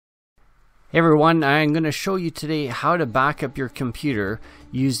Hey everyone, I'm going to show you today how to back up your computer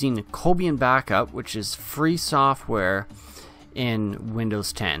using Cobian Backup, which is free software in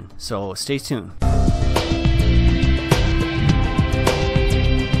Windows 10. So stay tuned.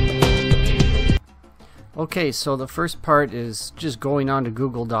 Okay, so the first part is just going on to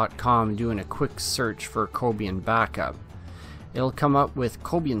google.com and doing a quick search for Cobian Backup. It'll come up with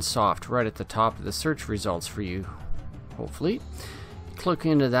Cobian Soft right at the top of the search results for you, hopefully. Click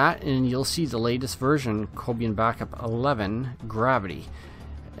into that and you'll see the latest version, Cobian Backup 11 Gravity,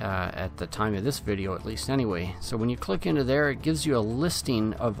 at the time of this video at least anyway. So when you click into there, it gives you a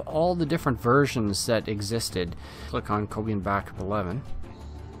listing of all the different versions that existed. Click on Cobian Backup 11.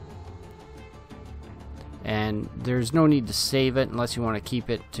 And there's no need to save it unless you want to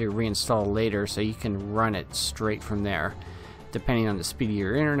keep it to reinstall later, so you can run it straight from there. Depending on the speed of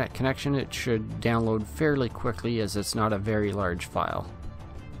your internet connection, it should download fairly quickly as it's not a very large file.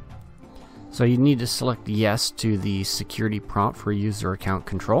 So you need to select yes to the security prompt for user account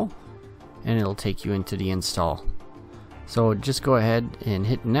control, and it'll take you into the install. So just go ahead and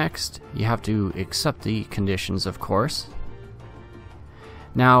hit next. You have to accept the conditions, of course.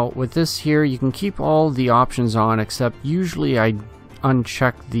 Now with this here, you can keep all the options on, except usually I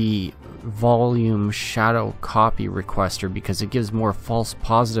uncheck the volume shadow copy requester because it gives more false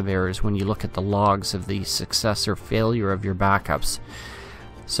positive errors when you look at the logs of the success or failure of your backups.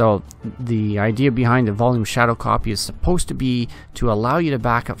 So the idea behind the volume shadow copy is supposed to be to allow you to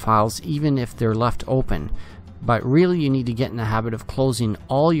back up files even if they're left open, but really you need to get in the habit of closing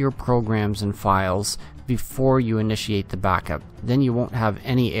all your programs and files before you initiate the backup. Then you won't have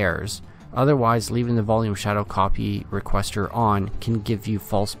any errors. Otherwise, leaving the volume shadow copy requester on can give you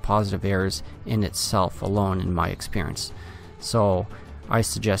false positive errors in itself alone, in my experience. So I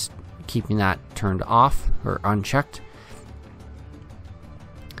suggest keeping that turned off or unchecked.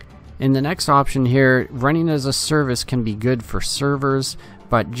 In the next option here, running as a service can be good for servers,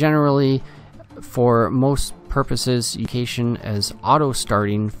 but generally for most purposes, you as auto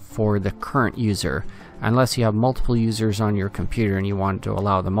starting for the current user. Unless you have multiple users on your computer and you want to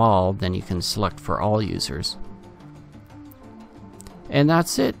allow them all, then you can select for all users. And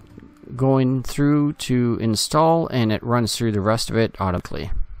that's it. Going through to install, and it runs through the rest of it automatically.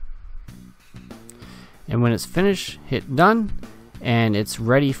 And when it's finished, hit done, and it's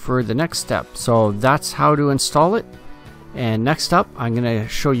ready for the next step. So that's how to install it. And next up, I'm going to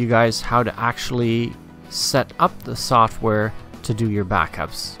show you guys how to actually set up the software to do your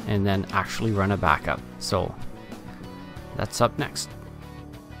backups and then actually run a backup. So that's up next.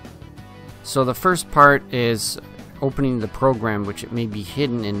 So the first part is opening the program, which it may be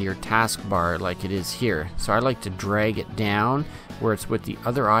hidden in your taskbar like it is here. So I like to drag it down where it's with the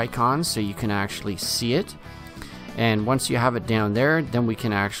other icons so you can actually see it. And once you have it down there, then we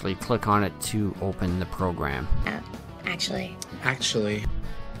can actually click on it to open the program. Actually.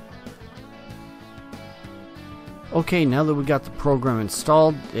 Okay, now that we got the program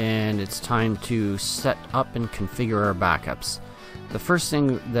installed, and it's time to set up and configure our backups. The first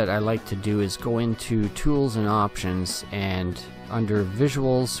thing that I like to do is go into Tools and Options, and under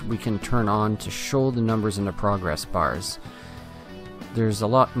Visuals we can turn on to show the numbers in the progress bars. There's a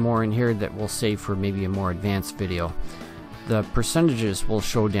lot more in here that we'll save for maybe a more advanced video. The percentages will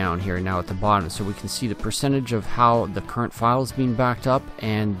show down here now at the bottom, so we can see the percentage of how the current file is being backed up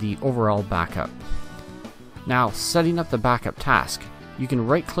and the overall backup. Now, setting up the backup task. You can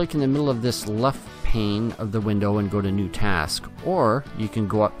right click in the middle of this left pane of the window and go to New Task, or you can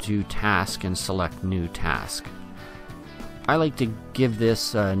go up to Task and select New Task. I like to give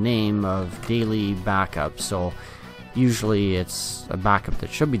this a name of Daily Backup, so usually it's a backup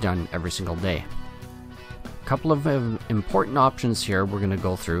that should be done every single day. A couple of important options here we're going to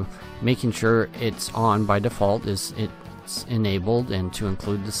go through. Making sure it's on by default is it's enabled, and to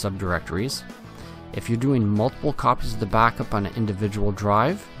include the subdirectories. If you're doing multiple copies of the backup on an individual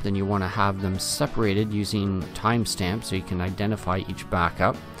drive, then you want to have them separated using timestamps so you can identify each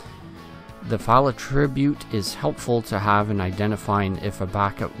backup. The file attribute is helpful to have in identifying if a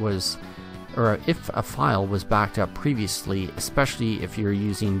backup was, or if a file was backed up previously, especially if you're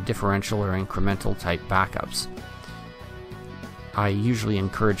using differential or incremental type backups. I usually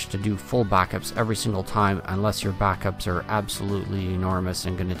encourage to do full backups every single time unless your backups are absolutely enormous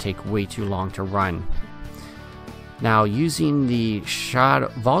and going to take way too long to run. Now, using the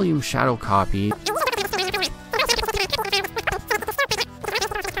volume shadow copy,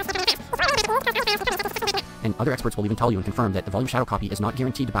 and other experts will even tell you and confirm that the volume shadow copy is not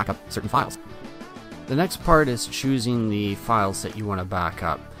guaranteed to back up certain files. The next part is choosing the files that you want to back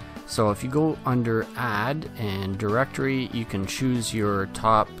up. So if you go under Add and Directory, you can choose your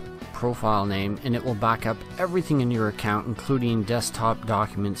top profile name, and it will back up everything in your account, including desktop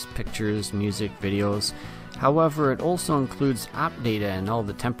documents, pictures, music, videos. However, it also includes app data and all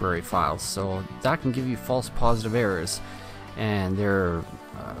the temporary files, so that can give you false positive errors. And they're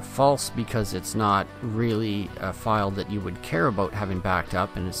false because it's not really a file that you would care about having backed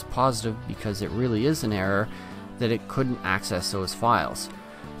up, and it's positive because it really is an error that it couldn't access those files.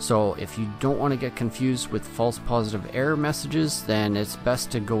 So if you don't want to get confused with false positive error messages, then it's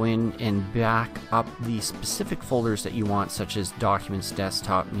best to go in and back up the specific folders that you want, such as documents,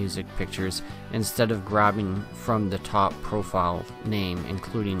 desktop, music, pictures, instead of grabbing from the top profile name,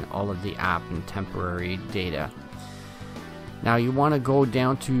 including all of the app and temporary data. Now you want to go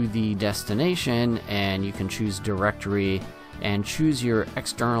down to the destination, and you can choose directory and choose your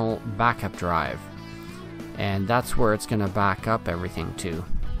external backup drive, and that's where it's going to back up everything to.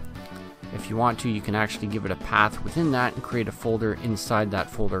 If you want to, you can actually give it a path within that and create a folder inside that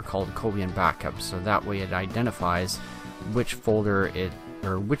folder called Cobian Backup, so that way it identifies which folder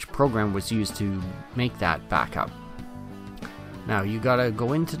which program was used to make that backup. Now you gotta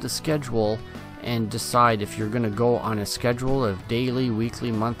go into the schedule and decide if you're gonna go on a schedule of daily,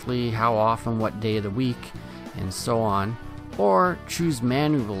 weekly, monthly, how often, what day of the week, and so on, or choose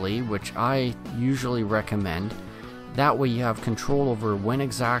manually, which I usually recommend. That way you have control over when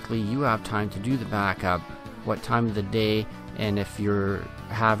exactly you have time to do the backup, what time of the day, and if you're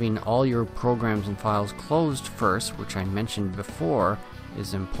having all your programs and files closed first, which I mentioned before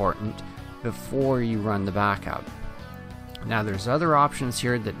is important, before you run the backup. Now there's other options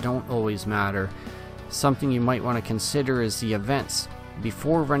here that don't always matter. Something you might want to consider is the events.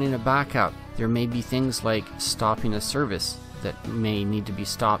 Before running a backup, there may be things like stopping a service that may need to be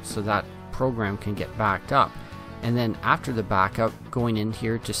stopped so that program can get backed up. And then after the backup, going in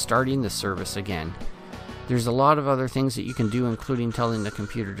here to starting the service again. There's a lot of other things that you can do, including telling the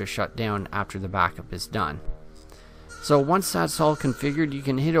computer to shut down after the backup is done. So once that's all configured, you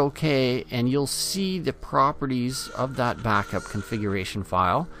can hit OK, and you'll see the properties of that backup configuration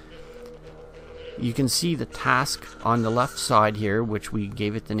file. You can see the task on the left side here, which we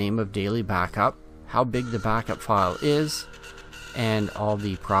gave it the name of daily backup, how big the backup file is, and all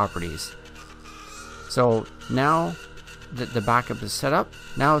the properties. So now that the backup is set up,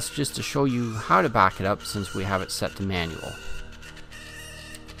 now it's just to show you how to back it up since we have it set to manual.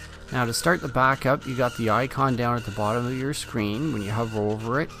 Now to start the backup, you got the icon down at the bottom of your screen. When you hover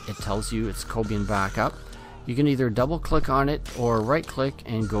over it, it tells you it's Cobian Backup. You can either double click on it or right click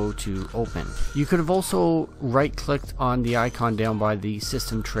and go to open. You could have also right clicked on the icon down by the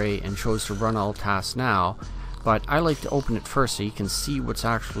system tray and chose to run all tasks now, but I like to open it first so you can see what's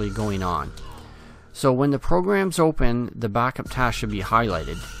actually going on. So when the program's open, the backup task should be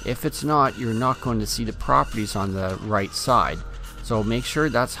highlighted. If it's not, you're not going to see the properties on the right side. So make sure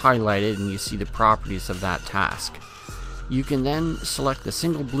that's highlighted and you see the properties of that task. You can then select the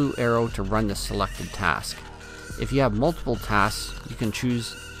single blue arrow to run the selected task. If you have multiple tasks, you can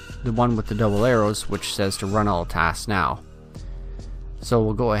choose the one with the double arrows, which says to run all tasks now. So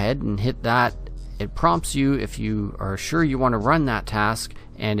we'll go ahead and hit that. It prompts you if you are sure you want to run that task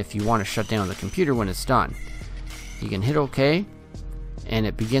and if you want to shut down the computer when it's done. You can hit OK, and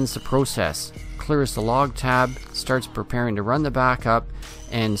it begins the process. Clears the log tab, starts preparing to run the backup,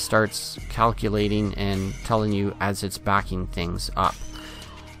 and starts calculating and telling you as it's backing things up.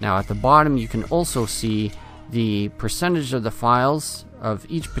 Now at the bottom you can also see the percentage of the files of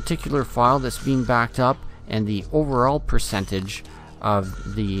each particular file that's being backed up and the overall percentage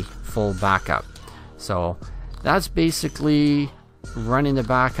of the full backup. So that's basically running the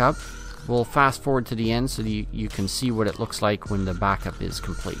backup. We'll fast forward to the end so you can see what it looks like when the backup is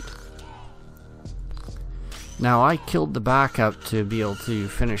complete. Now I killed the backup to be able to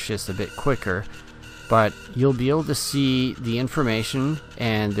finish this a bit quicker, but you'll be able to see the information,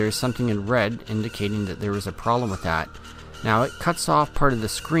 and there's something in red indicating that there was a problem with that. Now it cuts off part of the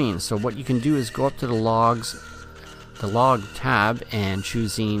screen, so what you can do is go up to the log tab and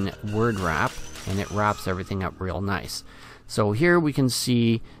choosing word wrap, and it wraps everything up real nice. So here we can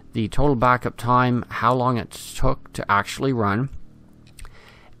see the total backup time, how long it took to actually run,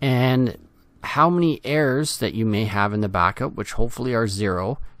 and how many errors that you may have in the backup, which hopefully are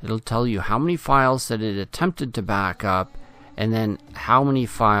 0. It'll tell you how many files that it attempted to back up, and then how many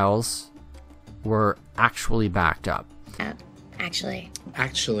files were actually backed up.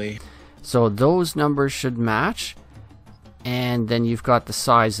 Actually. So those numbers should match, and then you've got the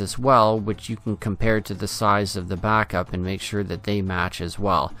size as well, which you can compare to the size of the backup and make sure that they match as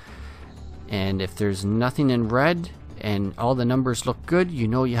well. And if there's nothing in red and all the numbers look good, you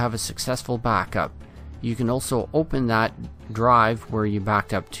know you have a successful backup. You can also open that drive where you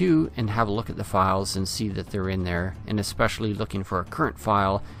backed up to and have a look at the files and see that they're in there, and especially looking for a current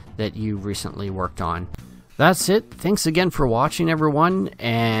file that you recently worked on. That's it. Thanks again for watching, everyone,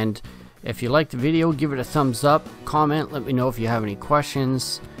 and if you liked the video, give it a thumbs up, comment, let me know if you have any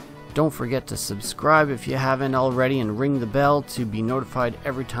questions. Don't forget to subscribe if you haven't already, and ring the bell to be notified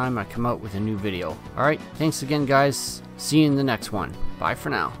every time I come out with a new video. Alright, thanks again guys. See you in the next one. Bye for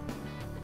now.